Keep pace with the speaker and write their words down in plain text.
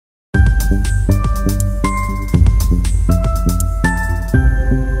ഈ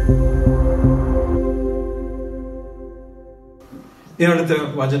അടുത്ത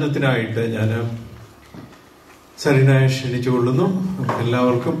വചനത്തിനായിട്ട് ഞാൻ സരിനായെ ക്ഷണിച്ചുകൊള്ളുന്നു.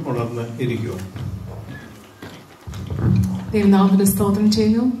 എല്ലാവർക്കും ഉണർന്ന് ഇരിക്കുക. ദൈവനാമത്തിന് സ്തോത്രം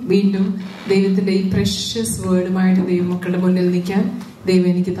ചെയ്യുന്നു. വീണ്ടും ദൈവത്തിന്റെ ഈ പ്രഷ്യസ് വേർഡുമായിട്ട് ദൈവമക്കളുടെ മുന്നിൽ നിൽക്കാൻ ദൈവം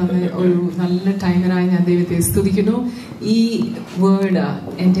എനിക്ക് തന്ന ഒരു നല്ല ടൈമിനായി ഞാൻ ദൈവത്തെ സ്തുതിക്കുന്നു. ഈ വേർഡ്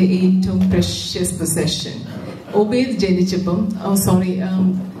എന്റെ ഏറ്റവും precious possession. Obed ജനിച്ചപ്പം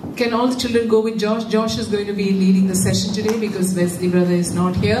can all the children go with Josh? Josh is going to be leading the session today because Wesley brother is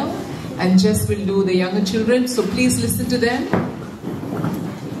not here, and Jess will do the younger children, so please listen to them.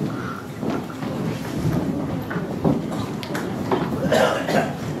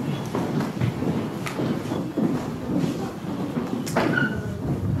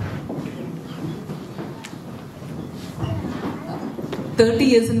 30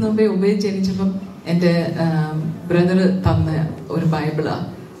 years മുമ്പേ Obed ജനിച്ചപ്പം എൻ്റെ brother തന്ന ഒരു ബൈബിളാണ്.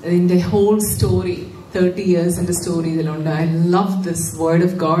 ഇതിൻ്റെ whole story 30 years story ഇതിലുണ്ട്. I love this word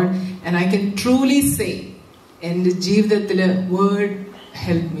of God and I can truly say എൻ്റെ ജീവിതത്തിൽ word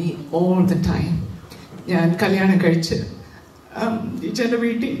help me all the time. ഞാൻ കല്യാണം കഴിച്ച് ടീച്ചറിൻ്റെ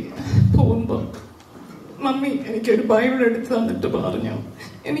വീട്ടിൽ പോകുമ്പോൾ മമ്മി എനിക്കൊരു ബൈബിൾ എടുത്ത് തന്നിട്ട് പറഞ്ഞു,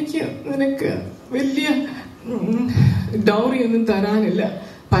 എനിക്ക് നിനക്ക് വലിയ ഡൗറി ഒന്നും തരാനില്ല,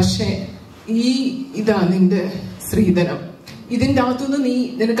 പക്ഷേ ഇതാ നിന്റെ സ്ത്രീധനം, ഇതിൻ്റെ അകത്തുനിന്ന്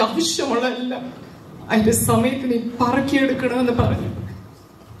നിനക്ക് ആവശ്യമുള്ള എല്ലാം അതിന്റെ സമയത്ത് നീ പറക്കിയെടുക്കണമെന്ന് പറഞ്ഞു.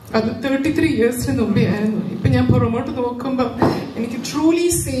 അത് 33 years മുമ്പേ ആയിരുന്നു. ഇപ്പൊ ഞാൻ പുറമോട്ട് നോക്കുമ്പോ എനിക്ക് ട്രൂലി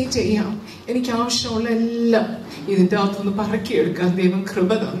സേ ചെയ്യാം, എനിക്ക് ആവശ്യമുള്ള എല്ലാം ഇതിന്റെ അകത്തുനിന്ന് പറക്കിയെടുക്കാൻ ദൈവം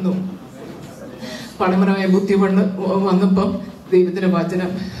കൃപ തന്നു. പണപരമായ ബുദ്ധി വന്നപ്പം ദൈവത്തിന്റെ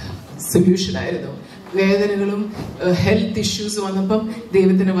വചനം സൊല്യൂഷനായിരുന്നു. വേദനകളും ഹെൽത്ത് ഇഷ്യൂസ് വന്നപ്പം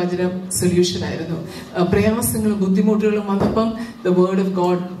ദൈവത്തിന്റെ വചനം സൊല്യൂഷൻ ആയിരുന്നു. പ്രയാസങ്ങളും ബുദ്ധിമുട്ടുകളും വന്നപ്പം the word of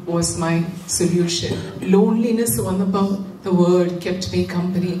God was my solution. Loneliness വന്നപ്പം the word kept me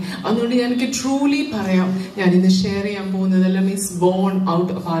company. അതുകൊണ്ട് എനിക്ക് ട്രൂലി പറയാം, ഞാൻ ഇന്ന് ഷെയർ ചെയ്യാൻ പോകുന്നതെല്ലാം is born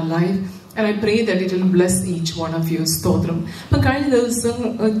out of our life. And I pray that it will bless each one of you. സ്തോത്രം. അപ്പം കഴിഞ്ഞ ദിവസം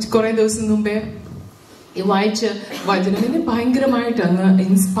കുറെ ദിവസം മുമ്പേ ഈ വായിച്ച വചനം എന്നെ ഭയങ്കരമായിട്ട് അങ്ങ്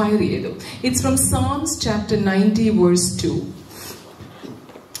ഇൻസ്പയർ ചെയ്തു. It's from Psalms chapter 90 verse 2.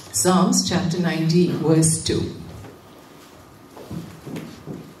 Psalms chapter 90 verse 2.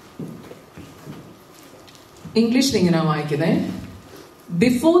 ഇംഗ്ലീഷിൽ ഇങ്ങനെ വായിക്കുന്നത്: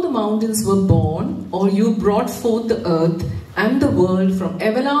 Before the mountains were born, or you brought forth the earth and the world, from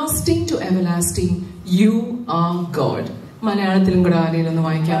everlasting to everlasting, you are God. മലയാളത്തിലും കൂടെ ആരെങ്കിലും ഒന്ന്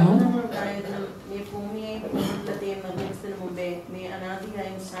വായിക്കാമോ?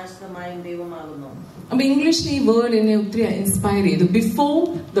 അപ്പൊ ഇംഗ്ലീഷിൽ ഈ വേർഡ് എന്നെ ഒത്തിരി ഇൻസ്പയർ ചെയ്തു. Before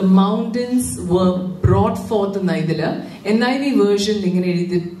the mountains were brought fourth എന്ന ഇതില് NIV വേർഷനിൽ ഇങ്ങനെ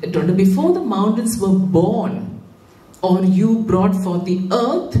എഴുതിയിട്ടുണ്ട്: before the mountains were bone, or you brought forth the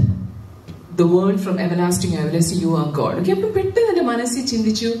earth, the world, from everlasting to everlasting, you are God. Okay, അപ്പൊ പെട്ടെന്ന് എന്റെ മനസ്സിൽ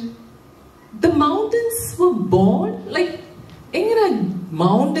ചിന്തിച്ചു, the mountains were born, like എങ്ങനെ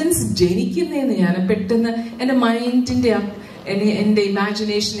മൗണ്ടൻസ് ജനിക്കുന്നതെന്ന് ഞാൻ പെട്ടെന്ന് എന്റെ മൈൻഡിന്റെ എന്റെ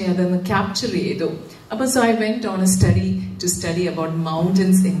ഇമാജിനേഷനെ അതൊന്ന് ക്യാപ്ചർ ചെയ്തു. അപ്പൊ so I went on A study to study about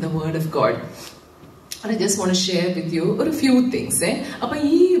mountains in the word of God. I just want to share with you a few things. Appa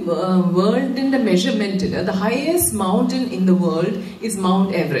ee worldinte measurement il the highest mountain in the world is Mount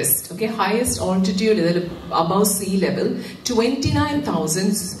Everest. Okay, highest altitude above sea level,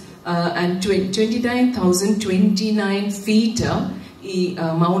 29,029 feet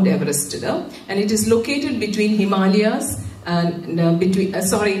Mount Everest, and it is located between Himalayas and it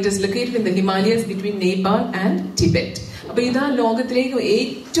is located in the Himalayas between Nepal and Tibet. അപ്പൊ ഇതാ ലോകത്തിലേക്ക്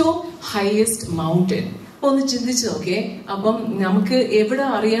ഏറ്റവും highest mountain. ഒന്ന് ചിന്തിച്ചു നോക്കേ. അപ്പം നമുക്ക് എവിടെ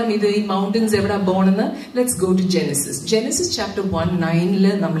അറിയാം ഇത് ഈ മൗണ്ടൻസ് എവിടെ ബോണെന്ന്? Let's go to Genesis chapter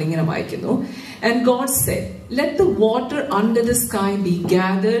 1:9 നമ്മളിങ്ങനെ വായിക്കുന്നു: And God said, let the water under the sky be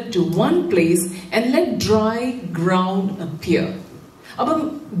gathered to one place and let dry ground appear. അപ്പം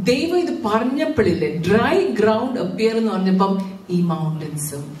ദൈവം ഇത് പറഞ്ഞപ്പോഴില്ലേ, ഡ്രൈ ഗ്രൗണ്ട് അപ്പിയർ എന്ന് പറഞ്ഞപ്പം ഈ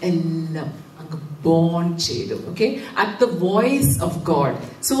മൗണ്ടൻസും എല്ലാം ബോൺ ചെയ്തു. Okay, at the voice of God.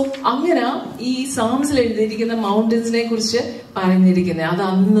 So അങ്ങനെ ഈ സാംസിൽ എഴുതിയിരിക്കുന്ന മൗണ്ടൻസിനെ കുറിച്ച് പറഞ്ഞിരിക്കുന്നത് അത്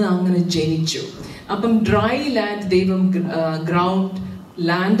അന്ന് അങ്ങനെ ജനിച്ചു. അപ്പം ഡ്രൈ ലാൻഡ് ദൈവം ഗ്രൗണ്ട്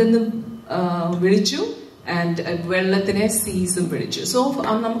ലാൻഡ് എന്ന് വിളിച്ചു, ആൻഡ് വെള്ളത്തിനെ സീസും വിളിച്ചു. സോ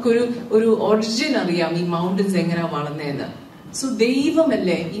നമുക്കൊരു ഒറിജിൻ അറിയാം ഈ മൗണ്ടൻസ് എങ്ങനെയാ വളർന്നതെന്ന്. സോ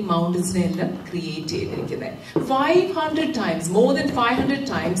ദൈവമല്ലേ ഈ മൗണ്ടൻസിനെ എല്ലാം ക്രിയേറ്റ് ചെയ്തിരിക്കുന്നത്. 500 times, more than 500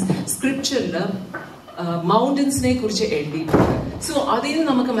 times സ്ക്രിപ്ചറിൽ മൗണ്ടൻസിനെ കുറിച്ച് എഴുതിയിട്ടുണ്ട്. സോ അതിൽ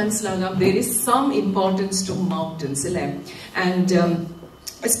നമുക്ക് മനസ്സിലാകാം there is some importance to mountains അല്ലേ. ആൻഡ്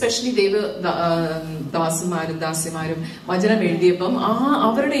എസ്പെഷ്യലി ദാസന്മാരും ദാസിമാരും വചനം എഴുതിയപ്പം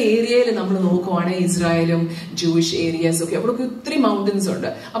അവരുടെ ഏരിയയിൽ നമ്മൾ നോക്കുവാണെങ്കിൽ ഇസ്രായേലും ജൂയിഷ് ഏരിയാസും ഒക്കെ അവിടെയൊക്കെ ഒത്തിരി മൗണ്ടൻസ് ഉണ്ട്.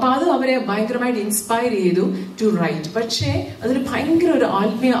 അപ്പൊ അത് അവരെ ഭയങ്കരമായിട്ട് ഇൻസ്പയർ ചെയ്തു ടു റൈറ്റ്. പക്ഷേ അതിന് ഭയങ്കര ഒരു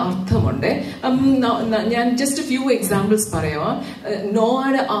ആത്മീയ അർത്ഥമുണ്ട്. ഞാൻ ജസ്റ്റ് ഫ്യൂ എക്സാമ്പിൾസ് പറയാം.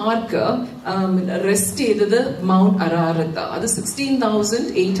 നോയുടെ ആർക്ക് റെസ്റ്റ് ചെയ്തത് മൗണ്ട് അറാറത്ത്. അത്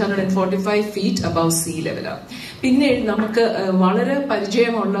 16,845 ഫീറ്റ് അബവ് സീ ലെവല്. പിന്നെ നമുക്ക് വളരെ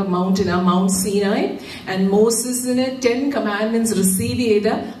പരിചയമുള്ള മൗണ്ടനാ mount Sinai. And മോസസിന് 10 commandments receive ചെയ്ത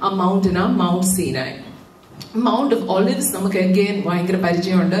ആ മൗണ്ടനാ mount Sinai. Mount of olives നമുക്ക് അഗെയിൻ ഭയങ്കര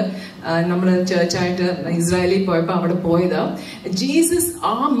പരിചയമുണ്ട്. നമ്മൾ ചേർച്ചായിട്ട് ഇസ്രായേലിൽ പോയപ്പോൾ അവിടെ പോയത് ജീസസ്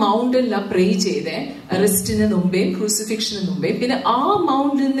ആ മൗണ്ടനിലാ പ്രേ ചെയ്തേ അറസ്റ്റിന് മുമ്പേ ക്രൂസിഫിക്ഷന് മുമ്പേ. പിന്നെ ആ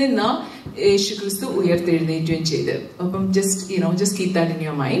മൗണ്ടിൽ നിന്ന് യേശു ക്രിസ്തു ഉയർത്തെഴുന്നേറ്റുകയും ചെയ്ത്. അപ്പം just keep that in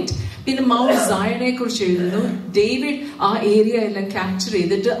your mind. പിന്നെ മൗണ്ട് സയനെ കുറിച്ച് എഴുതുന്നു. ഡേവിഡ് ആ ഏരിയ എല്ലാം ക്യാപ്ചർ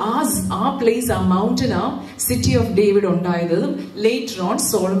ചെയ്തിട്ട് ആ പ്ലേസ് ആ മൗണ്ടൻ ആ city of David ഉണ്ടായതും later on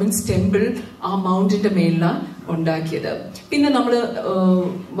Solomon's temple ആ മൗണ്ടിന്റെ മേലിലാണ് ഉണ്ടാക്കിയത്. പിന്നെ നമ്മൾ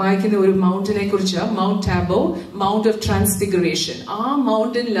വായിക്കുന്ന ഒരു മൗണ്ടിനെ കുറിച്ച് മൗണ്ട് ടാബോ, മൗണ്ട് ഓഫ് ട്രാൻസ്ഫിഗറേഷൻ. ആ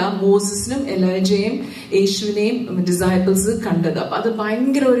മൗണ്ടനിലാ മോസസിനും എലൈജയും യേശുവിനെയും ഡിസൈപ്പിൾസ് കണ്ടത്. അപ്പൊ അത്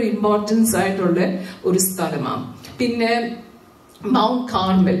ഭയങ്കര ഒരു ഇമ്പോർട്ടൻസ് ആയിട്ടുള്ള ഒരു സ്ഥലമാണ്. പിന്നെ മൗണ്ട്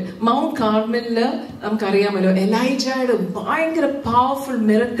കാർമൽ. മൗണ്ട് കാർമലില് നമുക്കറിയാമല്ലോ എലൈജയുടെ ഭയങ്കര പവർഫുൾ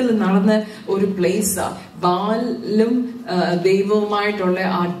മിറക്കിൾ നടന്ന ഒരു പ്ലേസാ. ബാലും ദൈവവുമായിട്ടുള്ള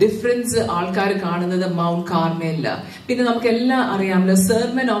ആ ഡിഫറൻസ് ആൾക്കാർ കാണുന്നത് മൗണ്ട് കാർമലില്. പിന്നെ നമുക്കെല്ലാം അറിയാമല്ലോ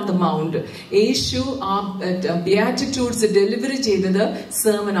സെർമൺ ഓൺ ദ മൗണ്ട്. യേശു ആ ബിയാറ്റിറ്റ്യൂഡ്സ് ഡെലിവറി ചെയ്തത്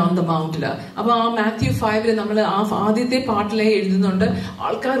സെർമൺ ഓൺ ദ മൗണ്ടില്. അപ്പൊ ആ മാത്യു 5 നമ്മൾ ആ ആദ്യത്തെ പാട്ടിലെ എഴുതുന്നുണ്ട്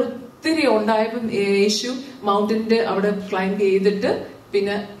ആൾക്കാർ ഒത്തിരി ഉണ്ടായപ്പം യേശു മൗണ്ടിന്റെ അവിടെ ക്ലൈംബ് ചെയ്തിട്ട്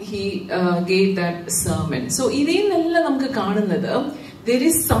പിന്നെ he gave that sermon. So ഇതിൽ നിന്നെല്ലാം നമുക്ക് കാണുന്നത് there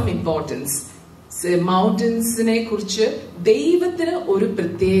is some importance. മൗണ്ടൻസിനെ കുറിച്ച് ദൈവത്തിന് ഒരു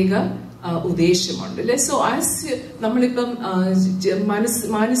പ്രത്യേക ഉദ്ദേശമുണ്ട് അല്ലെ. സോ ആസ് നമ്മളിപ്പം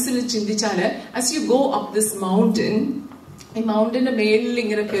മനസ്സിൽ ചിന്തിച്ചാല് as you go up this mountain, ഈ മൗണ്ടിന്റെ മേളിൽ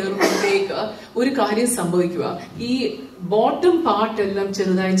ഇങ്ങനെ കയറുമ്പോഴത്തേക്ക് ഒരു കാര്യം സംഭവിക്കുക. ഈ ബോട്ടം പാർട്ടെല്ലാം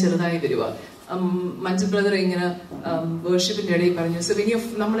ചെറുതായി ചെറുതായി വരിക. മഞ്ജു ബ്രദർ ഇങ്ങനെ വേർഷിപ്പിന്റെ ഇടയിൽ പറഞ്ഞു, സോ വെൻ യു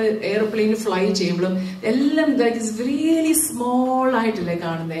നമ്മൾ എയർപ്ലെയിൻ ഫ്ലൈ ചെയ്യുമ്പോഴും എല്ലാം റിയലി സ്മോൾ ആയിട്ടല്ലേ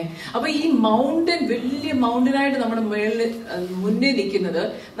കാണുന്നേ. അപ്പൊ ഈ മൗണ്ടൻ വലിയ മൗണ്ടനായിട്ട് നമ്മുടെ മേളിൽ മുന്നേ നിൽക്കുന്നത്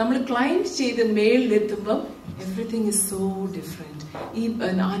നമ്മൾ ക്ലൈംബ് ചെയ്ത് മേളിലെത്തുമ്പം everything is so different. ഈ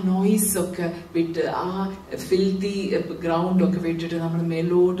ആ നോയ്സ് ഒക്കെ വിട്ട് ആ ഫിൽത്തി ഗ്രൗണ്ട് ഒക്കെ വിട്ടിട്ട് നമ്മൾ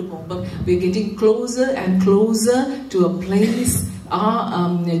മേലോട്ട് പോകുമ്പോൾ we are getting closer and closer to a place. ആ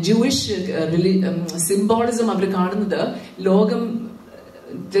ജൂയിഷ് സിംബോളിസം അവർ കാണുന്നത് ലോകം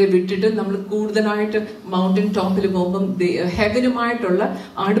വിട്ടിട്ട് നമ്മൾ കൂടുതലായിട്ട് മൗണ്ടൻ ടോപ്പിൽ പോകുമ്പം ഹെവനുമായിട്ടുള്ള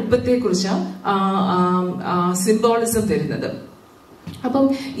അടുപ്പത്തെ കുറിച്ചാണ് സിംബോളിസം തരുന്നത്. അപ്പം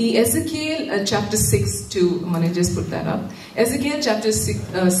ഈ Ezekiel chapter 6 just put that up. Ezekiel chapter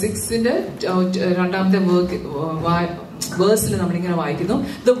 6ന്റെ രണ്ടാമത്തെ വേഴ്സിൽ നമ്മളിങ്ങനെ വായിക്കുന്നു,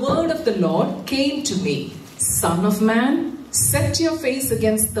 The word of the Lord came to me, Son of man, set your face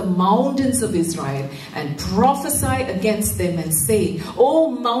against the mountains of Israel and prophesy against them and say, O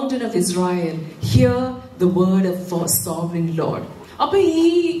mountain of Israel, hear the word of our sovereign Lord. അപ്പൊ ഈ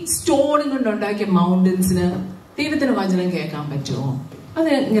stone കൊണ്ടുണ്ടാക്കിയ മൗണ്ടൻസിന് ദൈവത്തിന് വചനം കേൾക്കാൻ പറ്റുമോ? അത്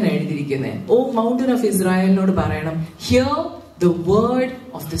എങ്ങനെ എഴുതിയിരിക്കുന്നത്? ഓ മൗണ്ടൻ ഓഫ് ഇസ്രായേലിനോട് പറയണം, here the word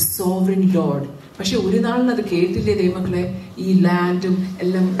of the sovereign Lord. പക്ഷെ ഒരു നാളിന് അത് കേട്ടില്ലേ ദൈവങ്ങളെ? ഈ ലാൻഡും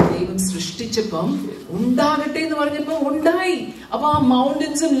എല്ലാം ദൈവം സൃഷ്ടിച്ചപ്പം ഉണ്ടാകട്ടെ എന്ന് പറഞ്ഞപ്പോ ഉണ്ടായി. അപ്പൊ ആ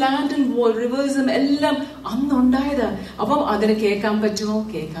മൗണ്ടൻസും ലാൻഡും റിവേഴ്സും എല്ലാം അന്നുണ്ടായത്. അപ്പം അതിനെ കേൾക്കാൻ പറ്റുമോ?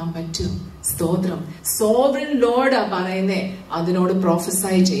 കേൾക്കാൻ പറ്റും. സ്തോത്രം. സോവറിൻ ലോർഡാ പറയുന്നേ അതിനോട്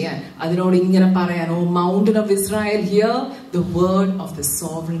പ്രൊഫസൈ ചെയ്യാൻ, അതിനോട് ഇങ്ങനെ പറയാൻ, ഓ mountain of Israel, here the word of the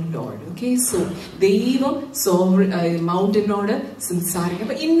sovereign Lord. Okay, so ദൈവം മൗണ്ടനോട് സംസാരിക്കും.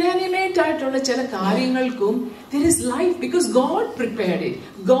 അപ്പൊ ഇന്നാനിമേറ്റ് ആയിട്ടുള്ള ചില കാര്യങ്ങൾക്കും there is life because God prepared it,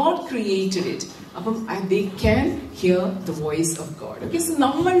 God created it. അപ്പം they can hear the voice of God. Okay, so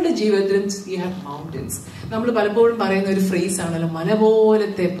നമ്മളുടെ ജീവിതത്തിലും we have mountains. നമ്മൾ പലപ്പോഴും പറയുന്ന ഒരു ഫ്രേസ് ആണല്ലോ, മല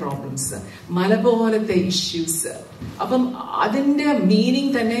പോലത്തെ പ്രോബ്ലംസ്, മല പോലത്തെ ഇഷ്യൂസ്. അപ്പം അതിന്റെ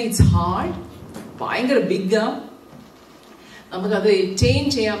മീനിങ് തന്നെ ഇറ്റ്സ് ഹാർഡ്, ഭയങ്കര ബിഗ്. നമുക്കത് അറ്റൈൻ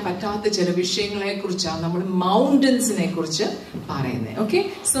ചെയ്യാൻ പറ്റാത്ത ചില വിഷയങ്ങളെ കുറിച്ചാണ് നമ്മൾ മൗണ്ടൻസിനെ കുറിച്ച് പറയുന്നത്. ഓക്കെ,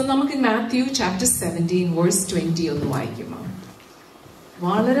 സോ നമുക്ക് മാത്യു ചാപ്റ്റർ 17 വേഴ്സ് 20 ഒന്ന് വായിക്കുമോ?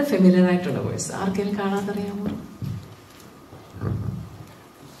 വളരെ ഫെമിലിയർ ആയിട്ടുള്ള വേഴ്സ്. ആർക്കെങ്കിലും കാണാതറിയാമോ?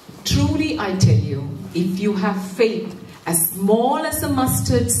 Truly truly I tell you, if you have faith as small as a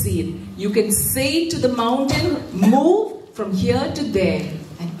mustard seed, you can say to the mountain, move from here to there,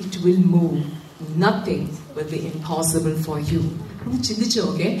 and it will move. Nothing will be impossible for you. ഒന്ന് ചിന്തിച്ചു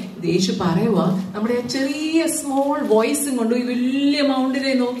നോക്കേ, യേശു പറയുക നമ്മുടെ ചെറിയ small വോയിസും കൊണ്ട് ഈ വലിയ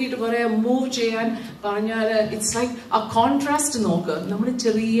മൗണ്ടിനെ നോക്കിയിട്ട് പറയാ മൂവ് ചെയ്യാൻ പറഞ്ഞാൽ ഇറ്റ്സ് ലൈക്ക് ആ കോൺട്രാസ്റ്റ് നോക്ക്. നമ്മുടെ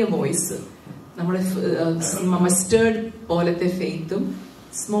ചെറിയ വോയിസ്, നമ്മുടെ മസ്റ്റേർഡ് പോലത്തെ ഫെയ്ത്തും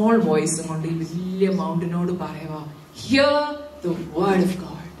സ്മോൾ വോയിസും കൊണ്ട് ഈ വലിയ മൗണ്ടിനോട് പറയുക, here the word of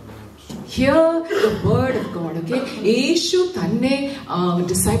God. Hear the word of God. Okay, യേശു തന്നെ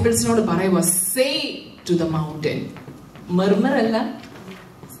ഡിസൈപ്പിൾസിനോട് പറയുക, say to the mountain. മർമർ അല്ല,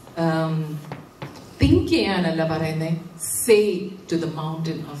 തിങ്ക് ചെയ്യാനല്ല പറയുന്നേ, say to the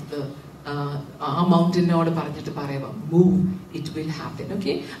mountain of the ആ മൗണ്ടനോട് പറഞ്ഞിട്ട് പറയുക, move, it will happen.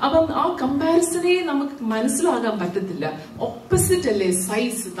 Okay, അപ്പം ആ കമ്പാരിസണെ നമുക്ക് മനസ്സിലാകാൻ പറ്റത്തില്ല. ഓപ്പോസിറ്റ് അല്ലേ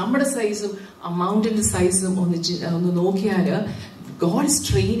സൈസ്, നമ്മുടെ സൈസും ആ മൗണ്ടന്റെ സൈസും ഒന്ന് നോക്കിയാല് God is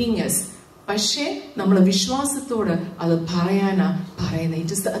training us. പക്ഷേ നമ്മൾ വിശ്വാസത്തോട് അത് പറയാനാ പറയുന്നത്.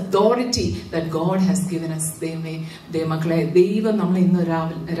 It is the authority that God has given us. മക്കളെ, ദൈവം നമ്മളെ ഇന്ന്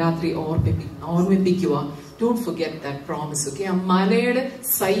രാത്രി ഓർമ്മിപ്പിക്കുക. Don't forget that promise. Okay, ആ മലയുടെ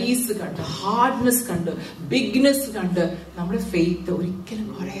സൈസ് കണ്ട്, ഹാർഡ്നെസ് കണ്ട്, ബിഗ്നെസ് കണ്ട് നമ്മുടെ ഫെയ്ത്ത് ഒരിക്കലും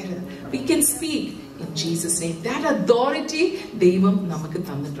കുറയരുത്. We can speak in Jesus' name. That authority ദൈവം നമുക്ക്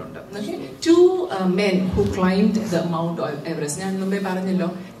തന്നിട്ടുണ്ട്. Okay, two men who climbed the Mount Everest. ഞാൻ മുമ്പേ പറഞ്ഞല്ലോ,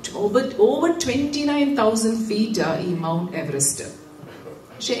 over 29,000 feet ഈ മൗണ്ട് എവറസ്റ്റ്.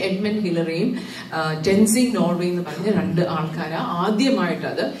 പക്ഷെ എഡ്മണ്ട് ഹിലറിയും ടെൻസിങ് നോർവേ എന്ന് പറഞ്ഞ രണ്ട് ആൾക്കാരാ ആദ്യമായിട്ട്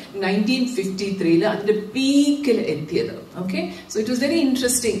അത് 1953 അതിന്റെ പീക്കിൽ എത്തിയത്. Okay, so it was very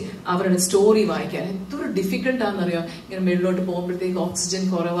interesting അവരുടെ സ്റ്റോറി വായിക്കാൻ. എത്ര ഡിഫിക്കൽട്ട് ആണെന്നറിയാം, ഇങ്ങനെ മേളിലോട്ട് പോകുമ്പോഴത്തേക്ക് ഓക്സിജൻ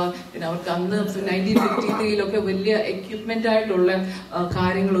കുറവ്. പിന്നെ അവർക്ക് അന്ന് 1953 വലിയ എക്യുപ്മെന്റ് ആയിട്ടുള്ള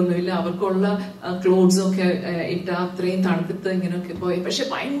കാര്യങ്ങളൊന്നുമില്ല. അവർക്കുള്ള ക്ലോത്ത്സ് ഒക്കെ ഇട്ട അത്രയും തണുപ്പത്ത് ഇങ്ങനെയൊക്കെ പോയി. പക്ഷെ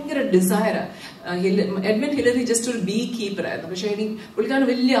ഭയങ്കര ഡിസയറാ. എഡ്മണ്ട് ഹിലറി ജസ്റ്റ് ഒരു ബീ കീപ്പർ ആയിരുന്നു. പക്ഷെ പുള്ളിക്കാരൻ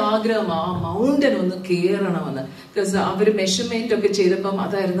വലിയ ആഗ്രഹം ആ മൗണ്ടൻ ഒന്ന് കയറണമെന്ന്. ബിക്കോസ് അവര് മെഷർമെന്റ് ഒക്കെ ചെയ്തപ്പം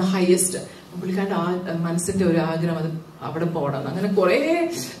അതായിരുന്നു ഹയസ്റ്റ്. പുള്ളിക്കാരന്റെ മനസ്സിന്റെ ഒരു ആഗ്രഹം അത് അവിടെ പോകണം. അങ്ങനെ കുറെ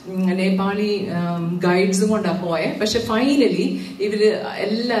നേപ്പാളി ഗൈഡ്സും കൊണ്ടാ പോയെ. പക്ഷെ ഫൈനലി ഇവര്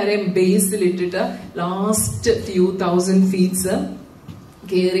എല്ലാരെയും ബേസിലിട്ടിട്ട് ലാസ്റ്റ് ഫ്യൂ തൗസൻഡ് ഫീറ്റ്സ്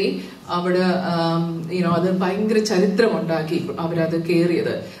കയറി. അവിടെ അത് ഭയങ്കര ചരിത്രം ഉണ്ടാക്കി അവരത്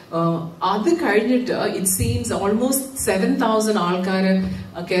കയറിയത്. അത് കഴിഞ്ഞിട്ട് ഇറ്റ് സീംസ് ഓൾമോസ്റ്റ് 7,000 ആൾക്കാര്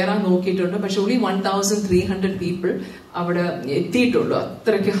കയറാൻ നോക്കിയിട്ടുണ്ട്. പക്ഷെ only 1,300 പീപ്പിൾ അവിടെ എത്തിയിട്ടുള്ളൂ.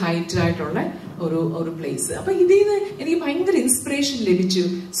 അത്രയ്ക്ക് ഹൈറ്റ് ആയിട്ടുള്ള ഒരു പ്ലേസ്. അപ്പൊ ഇതിന്ന് എനിക്ക് ഭയങ്കര ഇൻസ്പിറേഷൻ ലഭിച്ചു.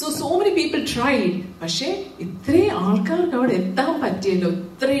 So many people tried. പക്ഷെ ഇത്രയും ആൾക്കാർക്ക് അവിടെ എത്താൻ പറ്റിയല്ലോ.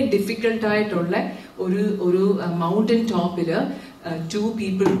 ഇത്രയും ഡിഫിക്കൽട്ട് ആയിട്ടുള്ള ഒരു mountain ടോപ്പില് two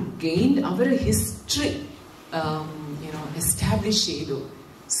people gained our history established ചെയ്തു.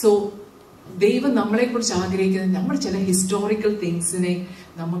 സോ ദൈവം നമ്മളെ കുറിച്ച് ആഗ്രഹിക്കുന്നത് നമ്മൾ ചില ഹിസ്റ്റോറിക്കൽ തിങ്സിനെ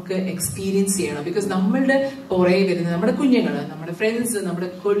നമുക്ക് എക്സ്പീരിയൻസ് ചെയ്യണം. ബിക്കോസ് നമ്മളുടെ പുറകെ വരുന്ന നമ്മുടെ കുഞ്ഞുങ്ങള്, നമ്മുടെ ഫ്രണ്ട്സ്, നമ്മുടെ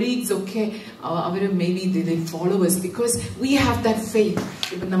കൊളീഗ്സ് ഒക്കെ അവര് may be followers. Because we have that faith.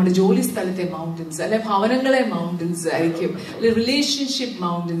 ഇപ്പൊ നമ്മുടെ ജോലി സ്ഥലത്തെ മൗണ്ടൻസ്, അല്ലെ ഭവനങ്ങളെ മൗണ്ടൻസ് ആയിരിക്കും, അല്ലെ relationship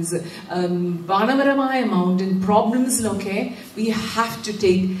mountains, പണപരമായ mountain പ്രോബ്ലംസിലൊക്കെ we have to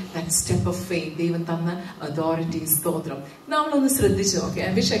take that step of faith. ദൈവം തന്ന അതോറിറ്റി, സ്തോത്രം. നമ്മളൊന്ന് ശ്രദ്ധിച്ചു നോക്കെ.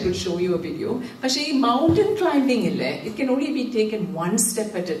 I wish I could show you A video. പക്ഷെ ഈ മൗണ്ടൻ ക്ലൈംബിംഗ് ഇല്ലേ, it can only be taken one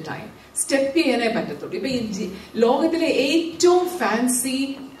step at A time. Step ചെയ്യാനേ പറ്റത്തുള്ളൂ. ഇപ്പൊ ഈ ലോകത്തിലെ ഏറ്റവും fancy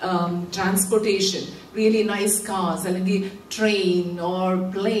transportation, really nice cars അല്ലെങ്കിൽ train or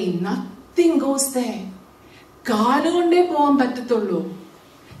plain, nothing goes there. കാലുകൊണ്ടേ പോകാൻ പറ്റത്തുള്ളൂ.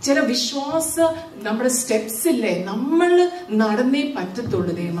 ചില വിശ്വാസ നമ്മുടെ സ്റ്റെപ്സ് ഇല്ലേ, നമ്മൾ നടന്നേ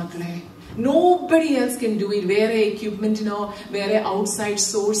പറ്റത്തുള്ളൂ ദൈവമക്കളെ. Nobody else can do it. വേറെ എക്യുപ്മെന്റിനോ വേറെ ഔട്ട്സൈഡ്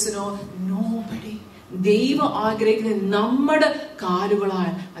സോഴ്സിനോ nobody. ദൈവം ആഗ്രഹിക്കുന്നത് നമ്മുടെ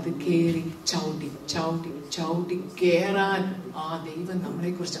കാലുകളാൽ അത് കേറി ചവിട്ടി ചവിട്ടി ചവിട്ടി കേറാൻ ആ ദൈവം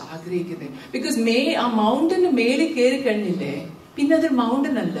നമ്മളെ കുറിച്ച് ആഗ്രഹിക്കുന്നത്. ബിക്കോസ് ആ മൗണ്ടന്റെ മേലെ കയറി കഴിഞ്ഞില്ലേ, പിന്നെ അതൊരു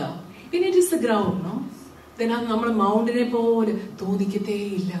മൗണ്ടൻ അല്ല, പിന്നെ it is the ground. No, അത് നമ്മൾ മൗണ്ടിനെ പോലെ തോന്നിക്കത്തേ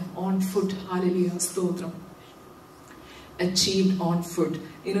ഇല്ല. On foot. ഹല്ലേലൂയ, സ്തോത്രം. Achieved on foot.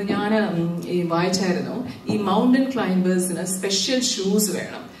 ഞാൻ വായിച്ചായിരുന്നു, ഈ മൗണ്ടൻ ക്ലൈംബേഴ്സിന് സ്പെഷ്യൽ ഷൂസ്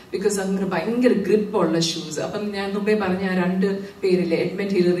വേണം. ബിക്കോസ് അങ്ങനെ ഭയങ്കര ഗ്രിപ്പുള്ള ഷൂസ്. അപ്പം ഞാൻ മുമ്പേ പറഞ്ഞ 2 പേരില്ലേ,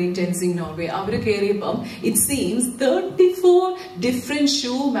 എഡ്മണ്ട് ഹിലറി, ടെൻസിംഗ് നോർവേ, അവര് കയറിയപ്പം it seems 34 different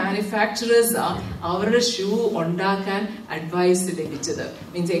shoe manufacturers അവരുടെ ഷൂ ഉണ്ടാക്കാൻ അഡ്വൈസ് ലഭിച്ചത്.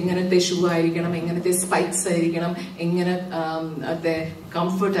 മീൻസ് എങ്ങനത്തെ ഷൂ ആയിരിക്കണം, എങ്ങനത്തെ സ്പൈക്സ് ആയിരിക്കണം, എങ്ങനത്തെ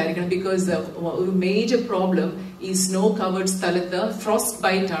കംഫർട്ട് ആയിരിക്കണം. ബിക്കോസ് ഒരു മേജർ പ്രോബ്ലം ഈ സ്നോ കവേർഡ് സ്ഥലത്ത് ഫ്രോസ്റ്റ്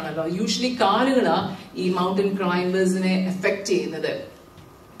ബൈറ്റ് ആണല്ലോ. യൂഷ്വലി കാലുകളാ ഈ മൗണ്ടൻ ക്ലൈംബേഴ്സിനെ എഫക്ട് ചെയ്യുന്നത്.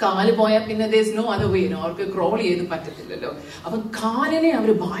 കാല് പോയാൽ പിന്നെ നോ അതർ വേ, അവർക്ക് ക്രോൾ ചെയ്ത് പറ്റത്തില്ലല്ലോ. അപ്പൊ കാലിനെ അവർ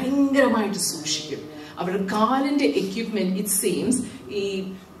ഭയങ്കരമായിട്ട് സൂക്ഷിക്കും. അവരുടെ കാലിന്റെ എക്യുപ്മെന്റ് ഇറ്റ് സീംസ് ഈ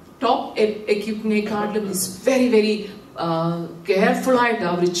top എക്യുപ്മെന്റിനെക്കാട്ടിലും it's very very careful ആയിട്ട്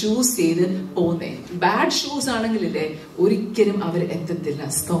അവർ ചൂസ് ചെയ്ത് പോകുന്നേ. ബാഡ് ഷൂസ് ആണെങ്കിലല്ലേ ഒരിക്കലും അവർ എത്തത്തില്ല.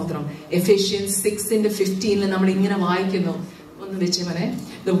 സ്തോത്രം. എഫേഷ്യൻസ് 6:15 നമ്മൾ ഇങ്ങനെ വായിക്കുന്നു, ഒന്ന് വെച്ച് മനെ,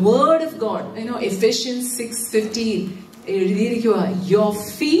 the word of God, Ephesians 6:15 എഴുതിയിരിക്കുക, your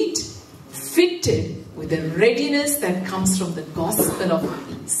feet fitted with the readiness that comes from the gospel of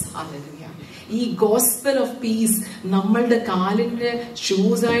peace. Hallelujah. ഈ ഗോസ്പൽ ഓഫ് പീസ് നമ്മളുടെ കാലിന്റെ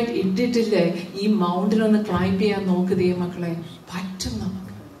ഷൂസ് ആയിട്ട് ഇട്ടിട്ടില്ലേ ഈ മൗണ്ടൻ ഒന്ന് ക്ലൈംബ് ചെയ്യാൻ നോക്കുന്നേ മക്കളെ, പറ്റും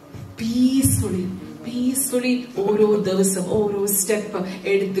നമുക്ക് പീസ്ഫുള്ളി ഓരോ ദിവസം ഓരോ സ്റ്റെപ്പ്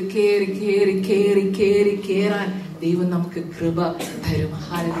എടുത്ത് കേറാൻ ദൈവം നമുക്ക് കൃപ തരും.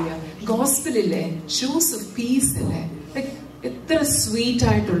 ഹല്ലേലൂയ. ഗോസ്പലില്ലേ, ഷൂസ് ഓഫ് പീസ് അല്ലേ, എത്ര സ്വീറ്റ്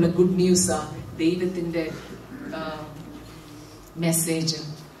ആയിട്ടുള്ള ഗുഡ് ന്യൂസാ ദൈവത്തിന്റെ മെസ്സേജ്.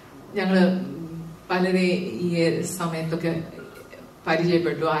 ഞങ്ങള് പലരെ ഈ സമയത്തൊക്കെ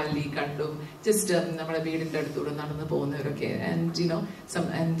പരിചയപ്പെട്ടു, ആലി കണ്ടു, ജസ്റ്റ് നമ്മുടെ വീടിന്റെ അടുത്തൂടെ നടന്നു പോകുന്നവരൊക്കെ.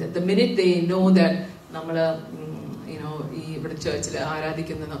 And the minute they know that നമ്മള് ഈ ഇവിടെ ചേർച്ചിൽ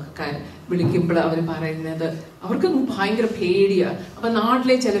ആരാധിക്കുന്നതൊക്കെ വിളിക്കുമ്പോൾ അവർ പറയുന്നത് അവർക്ക് ഭയങ്കര പേടിയാ. അപ്പൊ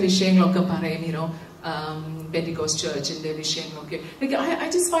നാട്ടിലെ ചില വിഷയങ്ങളൊക്കെ പറയും, പെന്റിക്കോസ്റ്റ് ചർച്ചിന്റെ വിഷയങ്ങളൊക്കെ. ഐ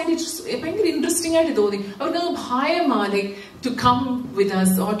ജസ്റ്റ് ഫൈൻഡ് ഇറ്റ് ഭയങ്കര ഇൻട്രസ്റ്റിംഗ് ആയിട്ട് തോന്നി. അവർക്ക് ഭയമാ, like to come with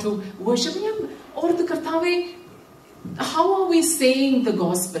us or to worship. ഞാൻ ഓർത്ത്, കർത്താവേ, how are we saying the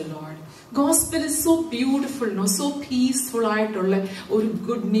gospel, Lord? Gospel is so beautiful, so peaceful ആയിട്ടുള്ള ഒരു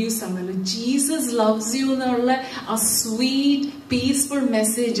ഗുഡ് ന്യൂസ് ആണല്ലോ. ജീസസ് ലവ്സ് യു എന്നുള്ള ആ സ്വീറ്റ് പീസ്ഫുൾ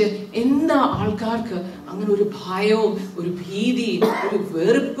മെസ്സേജ് എന്താ ആൾക്കാർക്ക് അങ്ങനെ ഒരു ഭയവും ഒരു ഭീതിയും ഒരു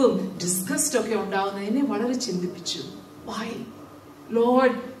വെറുപ്പും ഡിസ്കസ്റ്റ് ഒക്കെ ഉണ്ടാവുന്നത് എന്നെ വളരെ ചിന്തിപ്പിച്ചു. Y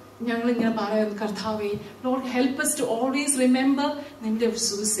Lord? ഞങ്ങൾ ഇങ്ങനെ പറയുന്നത്, കർത്താവേ, Lord help us to always remember നിന്റെ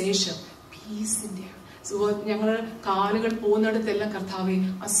സുവിശേഷം, പീസിന്റെ. ഞങ്ങള് കാലുകൾ പോകുന്നിടത്തെല്ലാം കർത്താവേ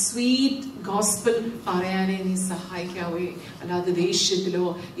ആ സ്വീറ്റ് ഗോസ്പൽ പറയാനേ നീ സഹായിക്കാവേ. അല്ലാതെ ദേഷ്യത്തിലോ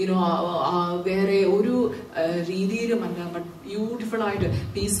വേറെ ഒരു രീതിയിലുമല്ല, ബട്ട് ബ്യൂട്ടിഫുൾ ആയിട്ട്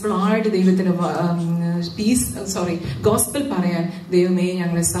പീസ്ഫുൾ ആയിട്ട് ദൈവത്തിന് ഗോസ്പൽ പറയാൻ ദൈവമേ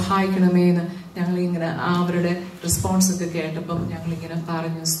ഞങ്ങളെ സഹായിക്കണമേ എന്ന് ഞങ്ങളിങ്ങനെ അവരുടെ റെസ്പോൺസ് ഒക്കെ കേട്ടപ്പം ഞങ്ങളിങ്ങനെ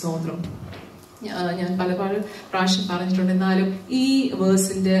പറഞ്ഞു. സ്തോത്രം. ഞാൻ പല പ്രാവശ്യം പറഞ്ഞിട്ടുണ്ട്, എന്നാലും ഈ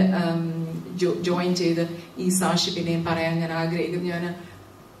വേഴ്സിന്റെ ജോയിൻ ചെയ്ത് ഈ സാക്ഷി പിന്നെയും പറയാൻ ഞാൻ ആഗ്രഹിക്കുന്നു. ഞാൻ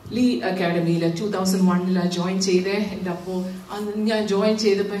ലീ അക്കാഡമിയിൽ 2001 ജോയിൻ ചെയ്തേ. എൻ്റെ അപ്പോൾ അന്ന് ഞാൻ ജോയിൻ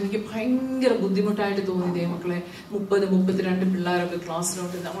ചെയ്തപ്പോൾ എനിക്ക് ഭയങ്കര ബുദ്ധിമുട്ടായിട്ട് തോന്നി മക്കളെ. 30-32 പിള്ളേരൊക്കെ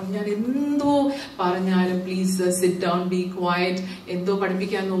ക്ലാസ്സിലോട്ട്. ഞാൻ എന്തോ പറഞ്ഞാലും please sit down, be quiet, എന്തോ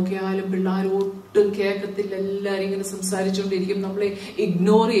പഠിപ്പിക്കാൻ നോക്കിയാലും പിള്ളേർ ഒട്ടും കേൾക്കത്തില്ല. എല്ലാവരും ഇങ്ങനെ സംസാരിച്ചുകൊണ്ടിരിക്കും, നമ്മളെ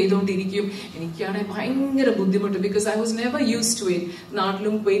ഇഗ്നോർ ചെയ്തുകൊണ്ടിരിക്കും. എനിക്കാണെങ്കിൽ ഭയങ്കര ബുദ്ധിമുട്ട്. Because I was never use to it.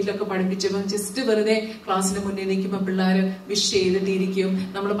 നാട്ടിലും കുവൈറ്റിലൊക്കെ പഠിപ്പിച്ചപ്പോൾ ജസ്റ്റ് വെറുതെ ക്ലാസ്സിന് മുന്നിൽ നിൽക്കുമ്പോൾ പിള്ളേർ വിഷ് ചെയ്തിട്ടിരിക്കും,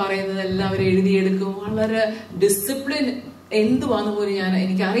 നമ്മൾ പറയുന്നത് എല്ലാവരും എഴുതിയെടുക്കും. വളരെ ഡിസിപ്ലിൻ എന്തുവാന്ന് പോലും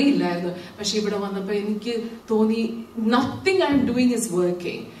എനിക്കറിയില്ലായിരുന്നു. പക്ഷെ ഇവിടെ വന്നപ്പോ എനിക്ക് തോന്നി nothing I am doing is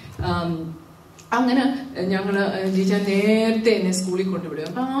working. അങ്ങനെ ഞങ്ങള് ഞാൻ നേരത്തെ എന്നെ സ്കൂളിൽ കൊണ്ടുവിടും.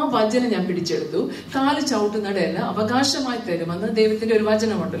 അപ്പൊ ആ വചനം ഞാൻ പിടിച്ചെടുത്തു. കാല് ചവിട്ടുന്നിടയല്ല അവകാശമായി തരുമെന്ന് ദൈവത്തിന്റെ ഒരു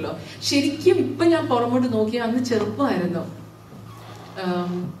വചനമുണ്ടല്ലോ. ശരിക്കും ഇപ്പൊ ഞാൻ പുറമോട്ട് നോക്കിയാൽ അന്ന് ചെറുപ്പമായിരുന്നു,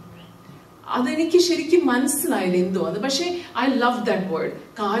 അതെനിക്ക് ശരിക്കും മനസ്സിലായില്ല എന്തോ അത്. പക്ഷെ ഐ ലവ് ദാറ്റ് വേർഡ്,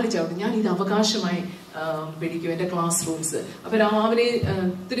 കാല് ചവിട്ടും. ഞാൻ ഇത് അവകാശമായി പിടിക്കും എന്റെ ക്ലാസ് റൂംസ്. അപ്പൊ രാവിലെ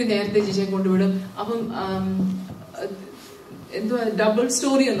ഇത്തിരി നേരത്തെ ജിജയെ കൊണ്ടുവിടും. അപ്പം എന്തുവാ ഡബിൾ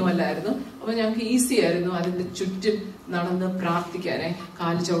സ്റ്റോറി ഒന്നും അല്ലായിരുന്നു. അപ്പൊ ഞങ്ങൾക്ക് ഈസി ആയിരുന്നു അതിന്റെ ചുറ്റും നടന്ന് പ്രാർത്ഥിക്കാനെ.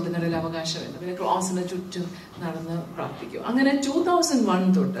 കാല് ചവിട്ടുന്നതിൽ അവകാശമായിരുന്നു. പിന്നെ ക്ലാസ്സിന് ചുറ്റും നടന്ന് പ്രാർത്ഥിക്കും. അങ്ങനെ 2001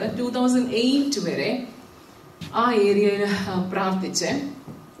 തൊട്ട് 2008 വരെ ആ ഏരിയയിൽ പ്രാർത്ഥിച്ച്.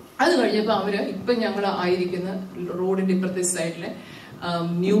 അത് കഴിഞ്ഞപ്പോ ഇപ്പൊ ഞങ്ങൾ ആയിരിക്കുന്ന റോഡിന്റെ ഇപ്പുറത്തെ സൈഡില്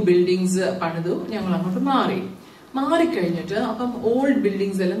ന്യൂ ബിൽഡിങ്സ് പണിതു. ഞങ്ങൾ അങ്ങോട്ട് മാറിക്കഴിഞ്ഞിട്ട് അപ്പം ഓൾഡ്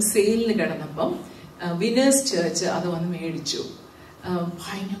ബിൽഡിങ്സ് എല്ലാം സെയിലിന് കിടന്നപ്പം വിനേഴ്സ് ചർച്ച് അത് വന്ന് മേടിച്ചു.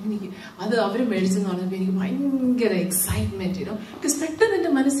 അത് അവര് മേടിച്ചെന്ന് പറഞ്ഞപ്പോ എനിക്ക് ഭയങ്കര എക്സൈറ്റ്മെന്റ്. ബിക്കോസ് പെട്ടെന്ന്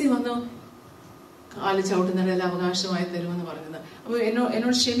എന്റെ മനസ്സിൽ വന്നു, കാല് ചവിട്ടുന്നതിൽ അവകാശമായി തരുമെന്ന് പറഞ്ഞത്. അപ്പൊ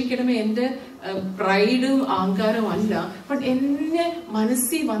എന്നോട് ക്ഷമിക്കണമേ, എന്റെ പ്രൈഡും അഹങ്കാരവും അല്ല, ബട്ട് എന്നെ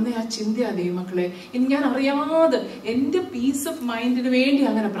മനസ്സിൽ വന്ന ആ ചിന്തയാ ദൈവമക്കളെ. ഞാൻ അറിയാതെ എന്റെ പീസ് ഓഫ് മൈൻഡിന് വേണ്ടി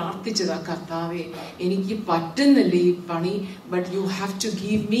അങ്ങനെ പ്രാർത്ഥിച്ചതാ. കർത്താവേ, എനിക്ക് പറ്റുന്നില്ല ഈ പണി, but you have to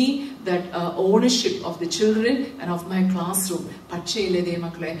give me that ownership of the children and of my class room. പക്ഷേ ഇല്ലേ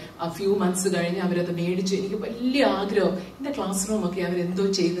ദൈവമക്കളെ, ആ ഫ്യൂ മന്ത്സ് കഴിഞ്ഞ് അവരത് മേടിച്ചു. എനിക്ക് വലിയ ആഗ്രഹം എന്റെ ക്ലാസ് റൂം ഒക്കെ അവരെന്തോ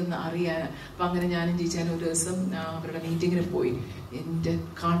ചെയ്തെന്ന് അറിയാൻ. അപ്പൊ അങ്ങനെ ഞാനും ചേച്ചാനും ഒരു ദിവസം അവരുടെ മീറ്റിങ്ങിന് പോയി. എന്റെ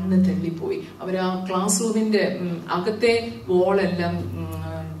കണ്ണ് തള്ളിപ്പോയി. അവർ ആ ക്ലാസ് റൂമിന്റെ അകത്തെ വോളെല്ലാം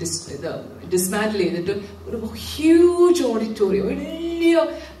ഡിസ്മാൻഡിൽ ചെയ്തിട്ട് ഒരു ഹ്യൂജ് ഓഡിറ്റോറിയം, വലിയ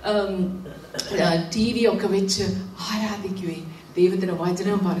TV ഒക്കെ വെച്ച് ആരാധിക്കുകയും ദൈവത്തിന്റെ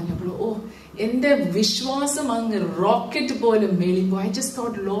വചനം പറഞ്ഞപ്പോൾ എന്റെ വിശ്വാസം അങ്ങ് റോക്കറ്റ് പോലെ മേളിപ്പോയി. I just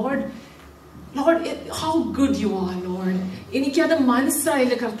thought, Lord, how good you are, Lord. എനിക്കത്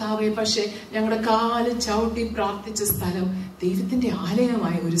മനസ്സിലായില്ല കർത്താവെ. പക്ഷെ ഞങ്ങളുടെ കാല് ചവിട്ടി പ്രാർത്ഥിച്ച സ്ഥലം ദൈവത്തിന്റെ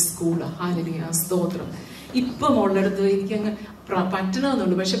ആലയമായ ഒരു സ്കൂള്. ഹല്ലേലൂയ, സ്തോത്രം. ഇപ്പം ഉള്ളിടത്ത് എനിക്കങ്ങ്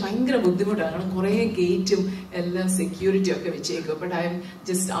പറ്റണമെന്നുണ്ട്, പക്ഷെ ഭയങ്കര ബുദ്ധിമുട്ടാണ്. കുറെ ഗേറ്റും എല്ലാം സെക്യൂരിറ്റി ഒക്കെ വെച്ചേക്കും. ബട്ട് ഐ എം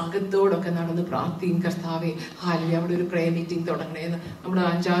ജസ്റ്റ് അകത്തോടൊക്കെ നടന്ന് പ്രാർത്ഥിക്കും, കർത്താവെ ഹല്ലേലൂയ, അവിടെ ഒരു പ്രേയർ മീറ്റിംഗ് തുടങ്ങണേന്ന്. നമ്മുടെ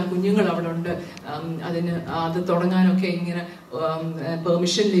 5-6 കുഞ്ഞുങ്ങൾ അവിടെ ഉണ്ട്. അത് തുടങ്ങാനൊക്കെ ഇങ്ങനെ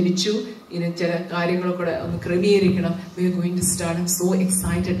പെർമിഷൻ ലഭിച്ചു. ഇനി ചില കാര്യങ്ങളൊക്കെ ഒന്ന് ക്രമീകരിക്കണം. V are going to start. I M so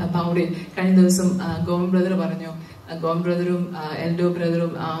excited about it. കഴിഞ്ഞ ദിവസം ഗോവൻ ബ്രദർ പറഞ്ഞു, ഗോവൻ ബ്രദറും എൽഡോ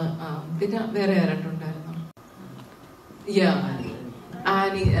ബ്രദറും പിന്നെ വേറെ ആരായിട്ടുണ്ടായിരുന്നു,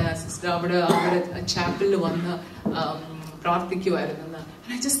 ആനി സിസ്റ്റർ അവിടെ ചാപ്പലിൽ വന്ന് പ്രാർത്ഥിക്കുമായിരുന്നു.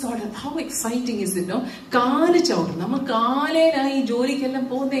 I just thought, how exciting is it, no? കാല് ചവിട്ടും. നമ്മൾ കാലേനായി ജോലിക്കെല്ലാം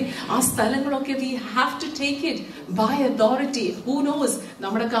പോകുന്നേ ആ സ്ഥലങ്ങളൊക്കെ we have to take it by authority. Who knows,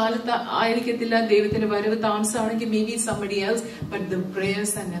 നമ്മുടെ കാലത്ത് ആയിരിക്കത്തില്ല ദൈവത്തിന്റെ വരവ് താമസമാണെങ്കിൽ maybe somebody else, but the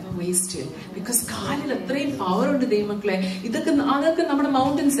prayers are never wasted because കാലിൽ അത്രയും പവർ ഉണ്ട് ദൈവമക്കളെ. അതൊക്കെ നമ്മുടെ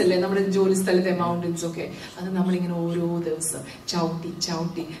മൗണ്ടൻസ് അല്ലേ, നമ്മുടെ ജോലി സ്ഥലത്തെ മൗണ്ടൻസ് ഒക്കെ. അത് നമ്മളിങ്ങനെ ഓരോ ദിവസം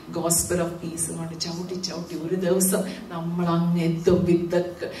ചവിട്ടി ഗോസ്പൽ ഓഫ് പീസ് കൊണ്ട് ചവിട്ടി ഒരു ദിവസം നമ്മൾ അങ്ങ് എത്തും വിത്ത്.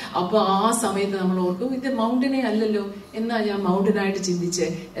 അപ്പൊ ആ സമയത്ത് നമ്മൾ ഓർക്കും, ഇത് മൗണ്ടനെ അല്ലല്ലോ. എന്നാ ഞാൻ മൗണ്ടനായിട്ട് ചിന്തിച്ച്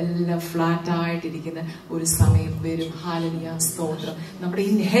എല്ലാം ഫ്ലാറ്റ് ആയിട്ടിരിക്കുന്ന ഒരു സമയം വരും. ഹല്ലേലൂയ, സ്തോത്രം. നമ്മുടെ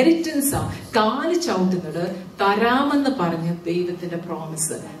ഇൻഹെറിറ്റൻസ് ആ കാല് ചവിട്ടുന്നത് തരാമെന്ന് പറഞ്ഞ ദൈവത്തിന്റെ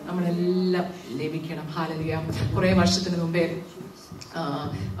പ്രോമിസ് നമ്മളെല്ലാം ലഭിക്കണം. ഹല്ലേലൂയ. കുറെ വർഷത്തിന് മുമ്പേ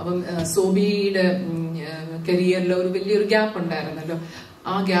അപ്പം സോബിയുടെ കരിയറിൽ ഒരു വലിയൊരു ഗ്യാപ്പ് ഉണ്ടായിരുന്നല്ലോ.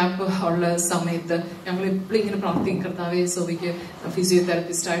 ആ ഗ്യാപ്പ് ഉള്ള സമയത്ത് ഞങ്ങൾ എപ്പോഴും ഇങ്ങനെ പ്രാർത്ഥിക്കും, കർത്താവേ സോബിക്ക്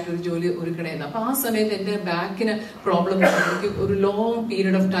ഫിസിയോതെറാപ്പിസ്റ്റ് ആയിട്ട് ഒരു ജോലി ഒരുക്കണേന്ന്. അപ്പൊ ആ സമയത്ത് എന്റെ ബാക്കിന് പ്രോബ്ലം, എനിക്ക് ഒരു ലോങ്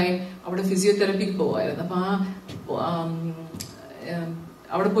പീരീഡ് ഓഫ് ടൈം അവിടെ ഫിസിയോതെറാപ്പിക്ക് പോവായിരുന്നു. അപ്പൊ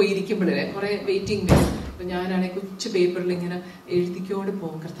അവിടെ പോയി ഇരിക്കുമ്പോഴേ കുറെ വെയിറ്റിംഗ് വരും. അപ്പൊ ഞാനാണെങ്കിൽ കൊച്ചു പേപ്പറിൽ ഇങ്ങനെ എഴുതിക്കോടെ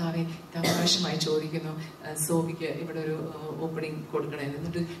പോകും, കർത്താവെ അവകാശമായി ചോദിക്കുന്നു സോബിക്ക് ഇവിടെ ഒരു ഓപ്പണിംഗ് കൊടുക്കണേന്ന്.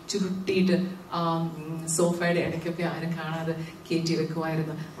 എന്നിട്ട് ചുരുട്ടിയിട്ട് ആ സോഫയുടെ ഇടയ്ക്കൊക്കെ ആരും കാണാതെ കയറ്റി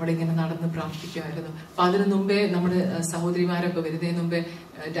വെക്കുമായിരുന്നു. അവിടെ ഇങ്ങനെ നടന്ന് പ്രാർത്ഥിക്കുമായിരുന്നു. അപ്പൊ അതിനു മുമ്പേ നമ്മുടെ സഹോദരിമാരൊക്കെ വരുന്നതിന് മുമ്പേ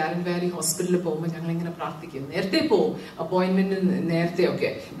ഡാരൻ വാലി ഹോസ്പിറ്റലിൽ പോകുമ്പോൾ ഞങ്ങൾ ഇങ്ങനെ പ്രാർത്ഥിക്കും. നേരത്തെ പോവും, അപ്പോയിന്റ്മെന്റ് നേരത്തെയൊക്കെ.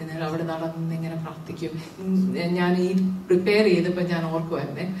 എന്നാൽ അവിടെ നടന്ന് ഇങ്ങനെ പ്രാർത്ഥിക്കും. ഞാൻ ഈ പ്രിപ്പയർ ചെയ്തപ്പോൾ ഞാൻ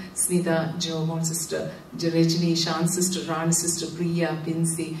ഓർക്കുമായിരുന്നേ, സ്മിത, ജോമോൻ സിസ്റ്റർ, രജനി, ഷാൻ സിസ്റ്റർ, റാണി സിസ്റ്റർ, പ്രിയ,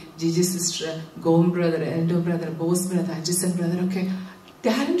 Pincy, Jiji sister, ഗോം brother, Eldho brother, boss brother, അജിസൺ brother ഒക്കെ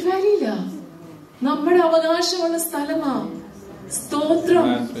ഡാരൻ വാലിയിലാ. നമ്മുടെ അവകാശമുള്ള സ്ഥലമാ. സ്തോത്രം.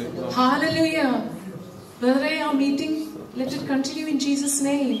 ഹല്ലേലൂയ. വേറെ ആ meeting let it continue in Jesus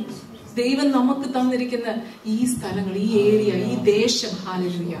name. ദൈവം നമുക്ക് തന്നിരിക്കുന്ന ഈ സ്ഥലങ്ങൾ, ഈ ഏരിയ, ഈ ദേശം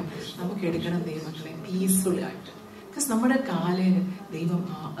ഹല്ലേലൂയ നമുക്ക് എടുക്കണം ദൈവമക്കളെ, പീസ്ഫുൾ ആയിട്ട്. ബിക്കോസ് നമ്മുടെ കാലേന് ദൈവം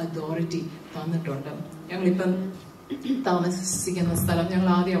ആ അതോറിറ്റി തന്നിട്ടുണ്ട്. ഞങ്ങളിപ്പം താമസിക്കുന്ന സ്ഥലം ഞങ്ങൾ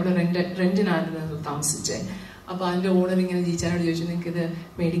ആദ്യം അവിടെ റെന്റിനായിരുന്നു താമസിച്ചേ. അപ്പൊ അതിന്റെ ഓണർ ഇങ്ങനെ ജീച്ചാനോട് ചോദിച്ചു, നിങ്ങൾക്ക് ഇത്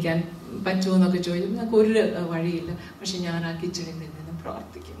മേടിക്കാൻ പറ്റുമോ എന്നൊക്കെ ചോദിച്ചു. ഞങ്ങൾക്ക് ഒരു വഴിയില്ല. പക്ഷെ ഞാൻ ആ കിച്ചണിൽ നിന്ന്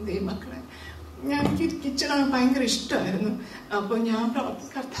പ്രാർത്ഥിക്കും ദൈവമക്കളെ. എനിക്ക് കിച്ചൺ ഭയങ്കര ഇഷ്ടമായിരുന്നു. അപ്പൊ ഞാൻ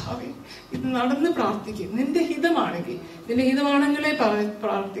കർത്താവേ ഇത് നടന്ന് പ്രാർത്ഥിക്കും. നിന്റെ ഹിതമാണെങ്കിൽ, നിന്റെ ഹിതമാണെങ്കിലേ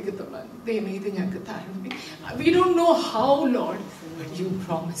പ്രാർത്ഥിക്കത്തുള്ളൂ. ദൈവമേ ഇത് ഞങ്ങൾക്ക് തരണം. We don't know how Lord, but you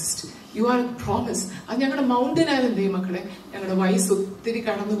promised. You are promise. അത് ഞങ്ങളുടെ മൗണ്ടൻ ആയിരുന്നു ദൈവമക്കളെ. ഞങ്ങളുടെ വയസ്സ് ഒത്തിരി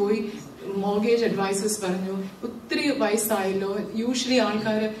കടന്നുപോയി. മോർഗേജ് അഡ്വൈസേഴ്സ് പറഞ്ഞു, ഒത്തിരി വയസ്സായല്ലോ. യൂഷ്വലി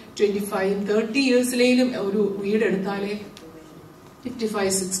ആൾക്കാർ 25-30 ഇയേഴ്സിലേലും ഒരു വീടെടുത്താലേ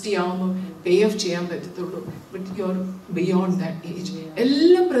 55-60 ആവുമ്പോൾ പേ ഓഫ് ചെയ്യാൻ പറ്റത്തുള്ളൂ. But you are beyond that age.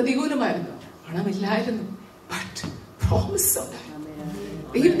 എല്ലാം പ്രതികൂലമായിരുന്നു, പണമില്ലായിരുന്നു. ബട്ട് പ്രോമിസ് ഉണ്ടായിരുന്നു,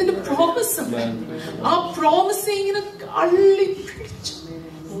 ദൈവത്തിന്റെ പ്രോമിസ് ഉണ്ടായിരുന്നു. ആ പ്രോമിസ് ഇങ്ങനെ അള്ളി പിടിച്ചു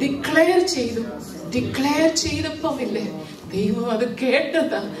ഡിക്ലെയർ ചെയ്തു. ഡിക്ലെയർ ചെയ്തപ്പം ഇല്ലേ, ദൈവം അത്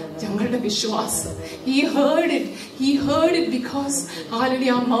കേട്ടതാ. ഞങ്ങളുടെ വിശ്വാസം. He heard it because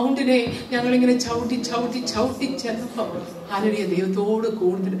hallelujah, ആ മൗണ്ടിനെ ഞങ്ങളിങ്ങനെ ചവിട്ടി ചെന്നപ്പോ ഹല്ലേലൂയ, ദൈവത്തോട്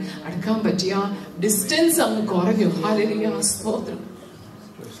കൂടുതൽ അടുക്കാൻ പറ്റിയ ആ ഡിസ്റ്റൻസ് അങ്ങ് കുറഞ്ഞു. ഹല്ലേലൂയ, സ്തോത്രം.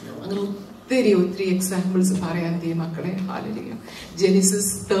 അങ്ങനെ ഒത്തിരി എക്സാമ്പിൾസ് പറയാൻ മക്കളെ. ഹല്ലേലൂയ.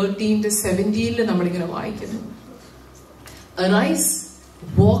 ജെനിസിസ് 13:17 നമ്മളിങ്ങനെ വായിക്കുന്നു, Arise,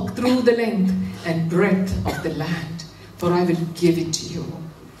 walk through the length and breadth of the land, for I will give it to you.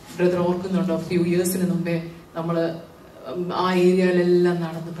 Brother ഓർക്കുന്നുണ്ടോ, ഫ്യൂ ഇയേഴ്സിന് മുമ്പേ നമ്മള് ആ ഏരിയയിലെല്ലാം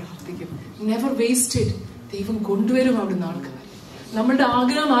നടന്ന് പ്രാർത്ഥിക്കും. Never wasted. ദൈവം കൊണ്ടുവരും അവിടുന്ന് ആൾക്കാർ. നമ്മളുടെ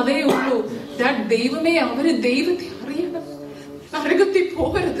ആഗ്രഹം അതേ ഉള്ളൂ, ദൈവമേ അവര് ദൈവത്തെ അറിയണം, നരകത്തിൽ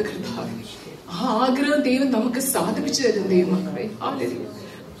പോകരുത് കർത്താവേ. ആ ആഗ്രഹം ദൈവം നമുക്ക് സാധിപ്പിച്ചു തരും ദൈവമക്കളെ.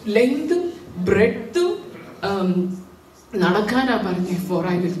 ലെങ്തും ബ്രെഡ്ത്തും നടക്കാനാ പറഞ്ഞേ. Four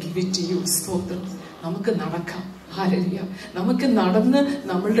I will give it to you. സ്തോത്രം. നമുക്ക് നടക്കാം. ഹല്ലേലൂയ. നമുക്ക് നടന്ന്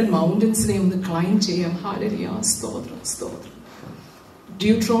നമ്മളുടെ മൗണ്ടൻസിനെ ഒന്ന് ക്ലൈം ചെയ്യാം. ഹല്ലേലൂയ. സ്തോത്രം.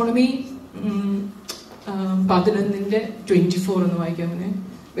 ഡ്യൂട്രോണമി 11:24 എന്ന് വായിക്കാം.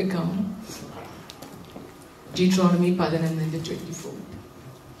 വെക്കാം. Deuteronomy 11:24.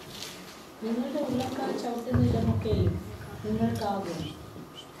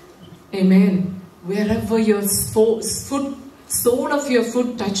 Amen. Wherever your sole of your foot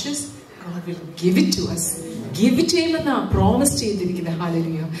touches, God will give it to us. Give it to him എന്നാ പ്രോമിസ് ചെയ്തിരിക്കുന്നത്.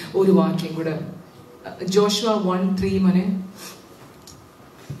 ഹല്ലേലൂയ. ഒരു വാക്യം കൂടെ, ജോഷുവ 1:3 മോനെ.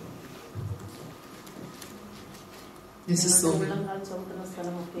 This is so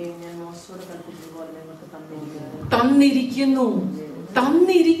തന്നിരിക്കുന്നു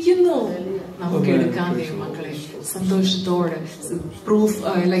നമുക്ക് എടുക്കാൻ മക്കളെ. സന്തോഷത്തോടെ, പ്രൂഫ്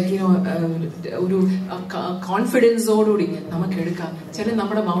ലൈക്ക് ഒരു കോൺഫിഡൻസോടുകൂടി നമുക്ക് എടുക്കാം. ചില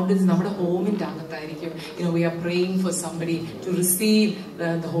നമ്മുടെ മൗണ്ടൻസ് നമ്മുടെ ഹോമിന്റെ അകത്തായിരിക്കും. V R praying four somebody to receive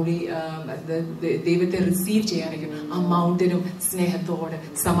the holy, ദൈവത്തെ റിസീവ് ചെയ്യാനായിരിക്കും. ആ മൗണ്ടനും സ്നേഹത്തോടെ,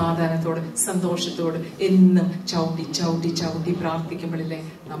 സമാധാനത്തോടെ, സന്തോഷത്തോടെ എന്നും ചവിട്ടി പ്രാർത്ഥിക്കുമ്പോഴല്ലേ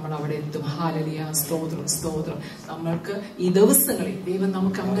നമ്മൾ അവിടെ എത്തും. ഹല്ലേലൂയ. സ്തോത്രം. നമ്മൾക്ക് ഈ ദിവസങ്ങളിൽ ദൈവം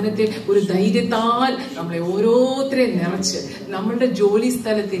നമുക്ക് അങ്ങനത്തെ ഒരു ധൈര്യത്താൽ നമ്മളെ ഓരോരുത്തരെയും നിറച്ച് നമ്മളുടെ ജോലി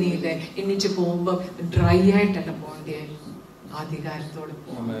സ്ഥലത്തിനില്ലേ എണ്ണിച്ച് പോകുമ്പോ ഡ്രൈ ആയിട്ടല്ല പോകണ്ടേ, അധികാരത്തോടെ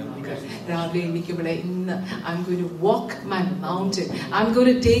നമുക്ക് രാവിലെ എണ്ണിക്കുമ്പോഴേ ഇന്ന് I'm going to walk my mountain. I'm going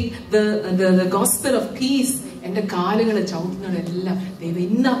to take the gospel of peace. എന്റെ കാലുകളെ ചവിട്ടുന്നതെല്ലാം ദൈവം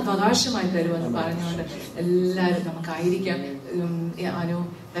ഇന്ന് അവകാശമായി തരുമെന്ന് പറഞ്ഞുകൊണ്ട് എല്ലാവരും നമുക്കായിരിക്കാം.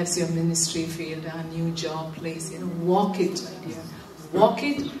 That's your ministry field, a new job place. Walk it, my dear.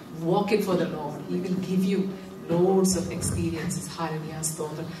 Walk it for the Lord. He will give you loads of experiences. Hallelujah.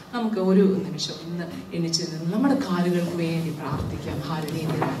 സ്തോത്രം. നമുക്ക് ഒരു നിമിഷം ഇന്ന് എണ്ണിച്ച് നിന്ന് നമ്മുടെ കാലുകൾക്ക് വേണ്ടി പ്രാർത്ഥിക്കാം. ഹാലലിയ.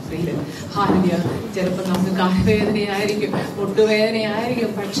 ചിലപ്പോൾ നമുക്ക് കാലുവേദനയായിരിക്കും,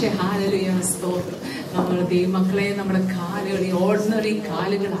 മുട്ടുവേദനയായിരിക്കും, പക്ഷെ ഹാലലിയ. സ്തോത്രം. നമ്മുടെ ദൈവമക്കളെ, നമ്മുടെ കാലുകൾ ഈ ഓർഡിനറി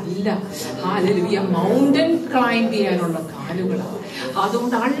കാലുകളല്ല. ഹാലലിയ. മൗണ്ടൻ ക്ലൈംബ് ചെയ്യാനുള്ള കാലുകളാണ്.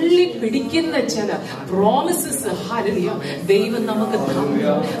 അതുകൊണ്ട് അള്ളി പിടിക്കുന്ന ചില പ്രോമിസസ് ഹല്ലേലൂയ ദൈവം നമുക്ക്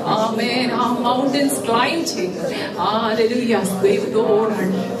തന്നു. ആമേൻ. ആ മൗണ്ടൻസ് ക്ലൈംബ് ചെയ്ത് ഹല്ലേലൂയ ദൈവത്തോട്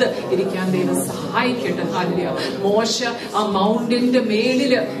അടുത്ത് ഇരിക്കാൻ ദൈവം സഹായിക്കട്ടെ. ഹല്ലേലൂയ. മോശ ആ മൗണ്ടിന്റെ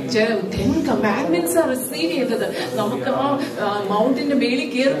മേളില് 10 കമാൻഡ്മെന്റ്സ് റിസീവ് ചെയ്തത്. നമുക്ക് ആ മൗണ്ടിന്റെ മേളിൽ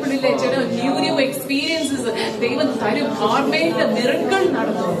കയറിപ്പിടില്ലേ ചില ന്യൂ എക്സ്പീരിയൻസസ് ദൈവം തരും. കാർമേലിന്റെ മിറക്കിൾ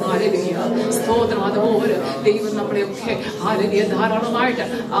നടന്നു. ഹല്ലേലൂയ. സ്തോത്രം. അതുപോലെ ദൈവം നമ്മളെയൊക്കെ ഹല്ലേലൂയ ധാരാളമായിട്ട്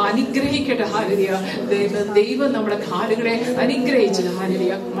അനുഗ്രഹിക്കട്ടെ. ഹല്ലേലൂയ. ദൈവം നമ്മുടെ കാലുകളെ അനുഗ്രഹിച്ചത്.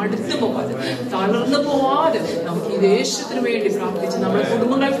 ഹല്ലേലൂയ. മടുത്തു പോവാതെ, തളർന്നു പോവാതെ നമുക്ക് ഈ ദേശത്തിന് വേണ്ടി പ്രാർത്ഥിച്ച്, നമ്മുടെ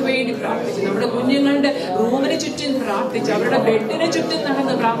കുടുംബങ്ങൾക്ക് വേണ്ടി പ്രാർത്ഥിച്ച്, നമ്മുടെ കുഞ്ഞുങ്ങളുടെ റൂമിന് ചുറ്റും പ്രാർത്ഥിച്ച്, അവരുടെ ബെഡിന് ചുറ്റും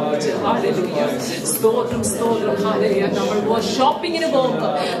നടന്ന് പ്രാർത്ഥിച്ച്. ഹല്ലേലൂയ. സ്തോത്രം. ഹല്ലേലൂയ. നമ്മൾ ഷോപ്പിങ്ങിന്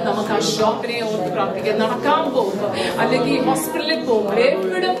പോകുമ്പോൾ നമുക്ക് ആ ഷോപ്പിനെ ഓർത്ത് പ്രാർത്ഥിക്കാം. നടക്കാൻ പോകുമ്പോൾ അല്ലെങ്കിൽ ഹോസ്പിറ്റലിൽ പോകുമ്പോൾ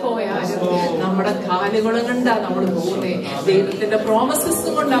എവിടെ പോയാലും നമ്മുടെ കാലുകൾ കൊണ്ടാ നമ്മൾ പോകുന്നേ. ദൈവത്തിന്റെ പ്രോമിസസ്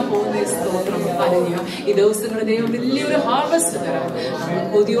കൊണ്ടാ പോകുന്നേ. സ്തോത്രം. ഹല്ലേലൂയ. ഈ ദിവസങ്ങളിൽ ദൈവം വലിയൊരു ഹാർവസ്റ്റ് തരാം. നമ്മൾ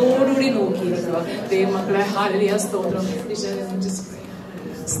കൊതിയോടുകൂടി നോക്കിയിരിക്കുക ദൈവമക്കളെ. ഹല്ലേലൂയ. സ്തോത്രം.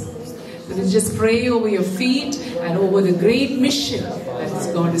 Just pray over your feet and over the great mission that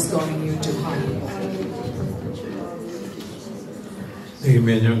God is calling you to.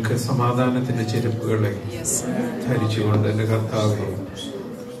 ദൈവമേ, ഞങ്ങൾക്ക് സമാധാനത്തിന്റെ ചെരുപ്പുകളെ ധരിച്ചുകൊണ്ട് എന്റെ കർത്താവേ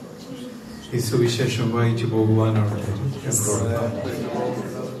ഈ സുവിശേഷം വായിച്ചു പോകുവാനാണ് ഞങ്ങളോട്.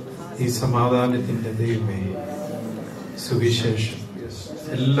 ഈ സമാധാനത്തിന്റെ ദൈവമേ സുവിശേഷം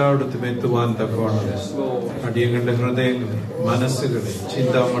എല്ലായിടത്തും എത്തുവാൻ തക്കവണ്ണം അടിയങ്ങളുടെ ഹൃദയങ്ങളെ, മനസ്സുകളെ,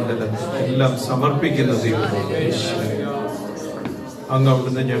 ചിന്താമണ്ഡലത്തെ എല്ലാം സമർപ്പിക്കുന്ന ദൈവമേ, അങ്ങ്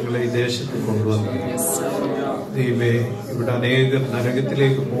അവിടുന്ന് ഞങ്ങളെ ഈ ദേശത്ത് കൊണ്ടുവന്നു. ദൈവമേ, ഇവിടെ അനേകർ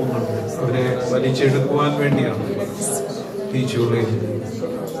നരകത്തിലേക്ക് പോകുന്നുണ്ട്. അവരെ വലിച്ചെടുക്കുവാൻ വേണ്ടിയാണ് ഈ ചുളയിൽ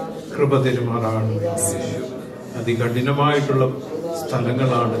കൃപ തെരുമാറാണ്. അതികഠിനമായിട്ടുള്ള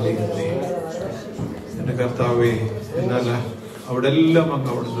സ്ഥലങ്ങളാണ് ദൈവമേ എന്റെ കർത്താവേ. എന്നാൽ അവിടെ എല്ലാം അങ്ങ്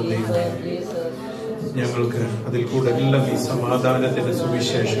അവിടുന്ന് ദൈവമേ ഞങ്ങൾക്ക് അതിൽ കൂടെ എല്ലാം ഈ സമാധാനത്തിന്റെ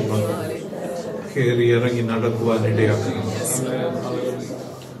സുവിശേഷമാണ് കയറി ഇറങ്ങി നടക്കുവാൻ ഇടയാക്കുന്നു.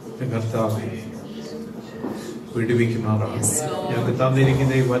 കർത്താവേ, വിടുവിക്കുമാറാണ്. ഞങ്ങൾക്ക്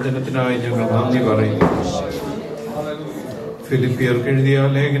തന്നിരിക്കുന്ന ഈ വചനത്തിനായി ഞങ്ങൾ നന്ദി പറയുന്നു. ഫിലിപ്പിയർക്ക് എഴുതിയ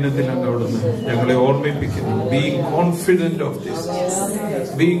ലേഖനത്തിൽ അങ്ങ് അവിടുന്ന് ഞങ്ങളെ ഓർമ്മിപ്പിക്കുന്നു. Being confident of this,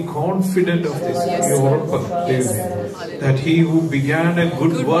 being confident of this, ഈ ഉറപ്പ് that he who began a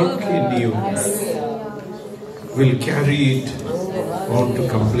good work in you will carry it on to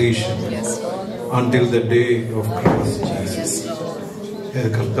completion until the day of Christ Jesus.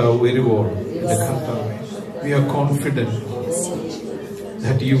 കർത്താവ് വരുമ്പോൾ കർത്താവേ, we are confident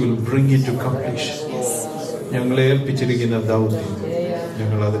that you will bring it to completion. ഞങ്ങളെ ഏൽപ്പിച്ചിരിക്കുന്ന ദൗത്യം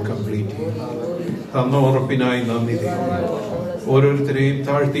ഞങ്ങളത് complete ചെയ്യും. തന്ന ഉറപ്പിനായി നന്ദി ദൈവമേ. ഓരോരുത്തരെയും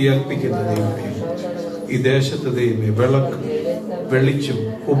താഴ്ത്തി ഏൽപ്പിക്കുന്ന ദൈവമേ, ഈ ദേശത്ത് ദൈവമേ വിളക്ക് വെളിച്ചും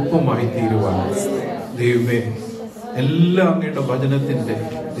ഉപ്പുമായി തീരുവാൻ ദൈവമേ എല്ലാ അങ്ങയുടെ വചനത്തിന്റെ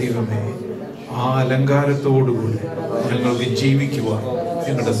ദൈവമേ ആ അലങ്കാരത്തോടുകൂടി ഞങ്ങൾക്ക് ജീവിക്കുവാൻ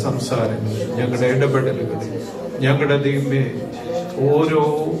ഞങ്ങളുടെ സംസാരങ്ങൾ, ഞങ്ങളുടെ ഇടപെടലുകൾ, ഞങ്ങളുടെ ദൈവമേ ഓരോ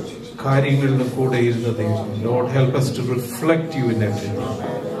കാര്യങ്ങളിലും കൂടെ ഇരുന്ന ദൈവം, Lord help us to reflect you in everything.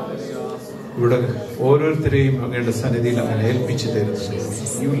 ഇവിടെ ഓരോരുത്തരെയും അങ്ങയുടെ സന്നിധിയിൽ അങ്ങനെ ഏൽപ്പിച്ചു തരുന്നു.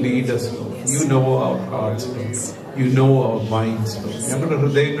 You lead us, Lord. You know our hearts, Lord. You know our minds, Lord. ഞങ്ങളുടെ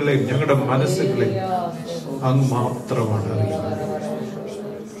ഹൃദയങ്ങളെയും ഞങ്ങളുടെ മനസ്സുകളെയും അങ്ങ് മാത്രമാണ് അറിയുന്നത്.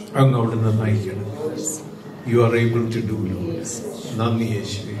 അങ്ങ് അവിടുന്ന് നയിക്കണം. You are able to do, Lord. നന്ദി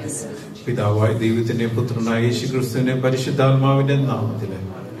യേശുവേ. പിതാവായ ദൈവത്തിന്റെ പുത്രനായ യേശു ക്രിസ്തുവിന്റെ പരിശുദ്ധാത്മാവിന്റെ നാമത്തിൽ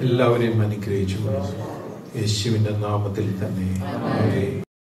എല്ലാവരെയും അനുഗ്രഹിച്ചു യേശുവിന്റെ നാമത്തിൽ തന്നെ.